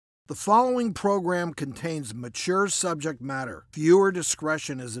The following program contains mature subject matter. Viewer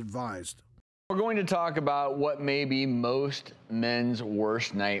discretion is advised. We're going to talk about what may be most men's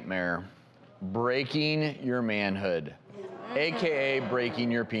worst nightmare: breaking your manhood, aka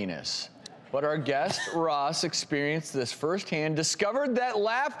breaking your penis. But our guest, Ross, experienced this firsthand, discovered that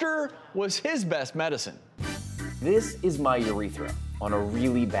laughter was his best medicine. This is my urethra on a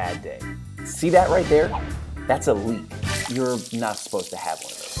really bad day. See that right there? That's a leak. You're not supposed to have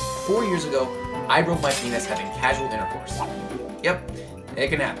one of those. 4 years ago, I broke my penis having casual intercourse. Yep, it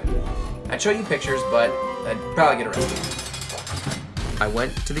can happen. I'd show you pictures, but I'd probably get arrested. I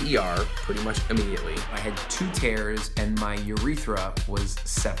went to the ER pretty much immediately. I had 2 tears and my urethra was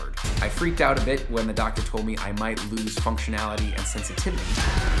severed. I freaked out a bit when the doctor told me I might lose functionality and sensitivity,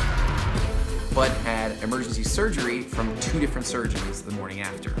 but had emergency surgery from 2 different surgeons the morning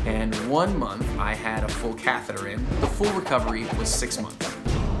after. And 1 month I had a full catheter in. The full recovery was 6 months.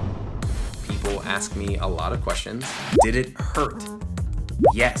 People ask me a lot of questions. Did it hurt?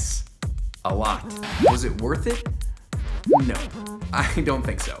 Yes, a lot. Was it worth it? No, I don't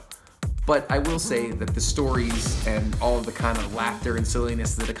think so. But I will say that the stories and all of the kind of laughter and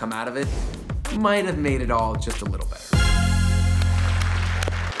silliness that have come out of it might have made it all just a little better.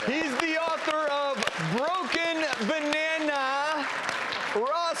 He's the author of Broken Bananah.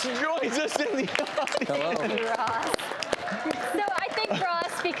 Ross joins us in the audience. Hello. Ross. So I think,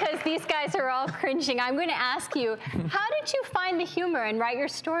 Ross, because these guys are all cringing, I'm going to ask you, how did you find the humor and write your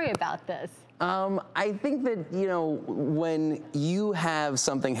story about this? I think that, you know, when you have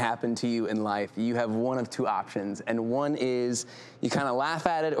something happen to you in life, you have one of 2 options. And one is you kind of laugh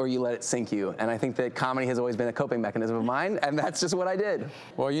at it or you let it sink you. And I think that comedy has always been a coping mechanism of mine, and that's just what I did.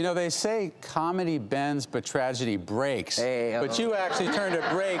 Well, you know, they say comedy bends, but tragedy breaks. Hey, but you actually turned a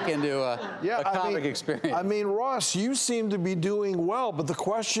break into a comic experience. I mean, Ross, you seem to be doing well, but the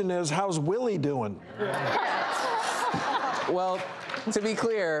question is, how's Willie doing? Well, to be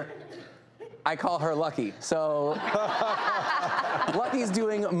clear, I call her Lucky. So Lucky's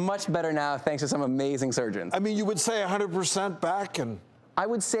doing much better now thanks to some amazing surgeons. I mean, you would say 100% back and... I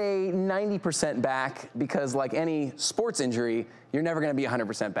would say 90% back because like any sports injury, you're never gonna be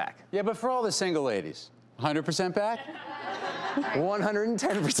 100% back. Yeah, but for all the single ladies, 100% back?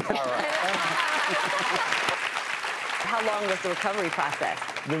 110%. All right. How long was the recovery process?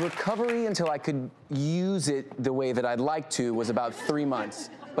 The recovery until I could use it the way that I'd like to was about 3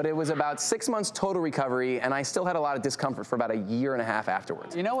 months. But it was about 6 months total recovery, and I still had a lot of discomfort for about a year and a half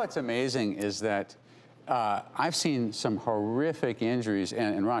afterwards. You know what's amazing is that I've seen some horrific injuries,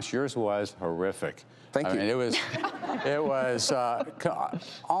 and Ross, yours was horrific. Thank you. I mean, it was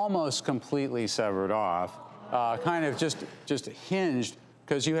almost completely severed off, kind of just hinged,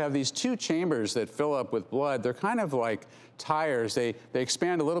 because you have these 2 chambers that fill up with blood. They're kind of like tires. They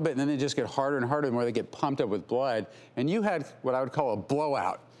expand a little bit, and then they just get harder and harder the more they get pumped up with blood. And you had what I would call a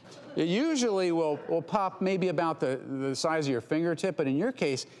blowout. It usually will pop maybe about the size of your fingertip, but in your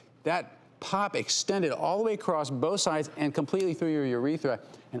case, that pop extended all the way across both sides and completely through your urethra.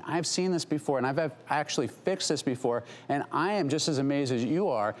 And I've seen this before, and I've actually fixed this before, and I am just as amazed as you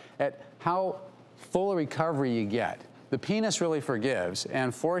are at how full a recovery you get. The penis really forgives,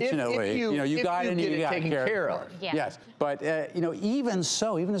 and fortunately, you know, you got in and you got taken care of. Yeah. Yes, but you know, even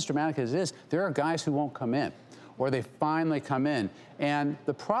so, even as dramatic as it is, there are guys who won't come in, or they finally come in. And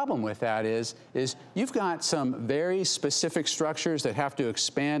the problem with that is you've got some very specific structures that have to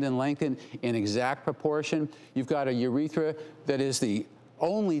expand and lengthen in exact proportion. You've got a urethra that is the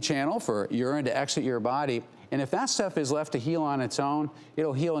only channel for urine to exit your body. And if that stuff is left to heal on its own,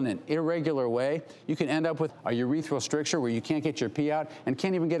 it'll heal in an irregular way. You can end up with a urethral stricture where you can't get your pee out and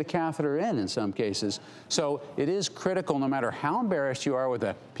can't even get a catheter in some cases. So it is critical, no matter how embarrassed you are with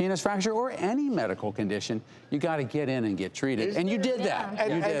a penis fracture or any medical condition, you got to get in and get treated. And you did that.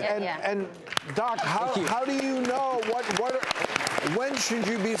 And Doc, how do you know when should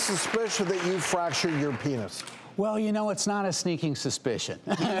you be suspicious that you fractured your penis? Well, you know, it's not a sneaking suspicion.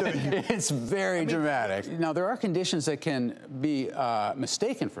 It's very dramatic. Now, there are conditions that can be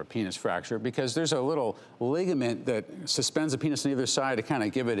mistaken for a penis fracture because there's a little ligament that suspends the penis on either side to kind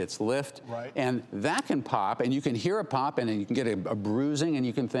of give it its lift. Right. And that can pop, and you can hear it pop, and you can get a bruising, and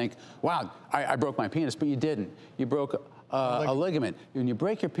you can think, wow, I broke my penis, but you didn't. You broke a ligament. When you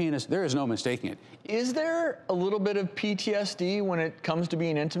break your penis, there is no mistaking it. Is there a little bit of PTSD when it comes to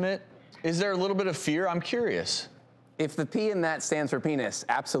being intimate? Is there a little bit of fear? I'm curious. If the P in that stands for penis,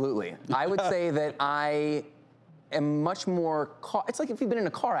 absolutely. I would say that I am much more, it's like if you've been in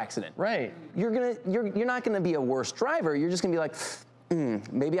a car accident. Right. You're not gonna be a worse driver, you're just gonna be like,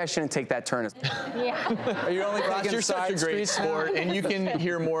 Maybe I shouldn't take that turn. Yeah. Are you only Ross, taking you're such side a great streets now? sport, and you can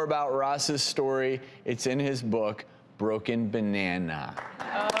hear more about Ross's story. It's in his book, Broken Bananah.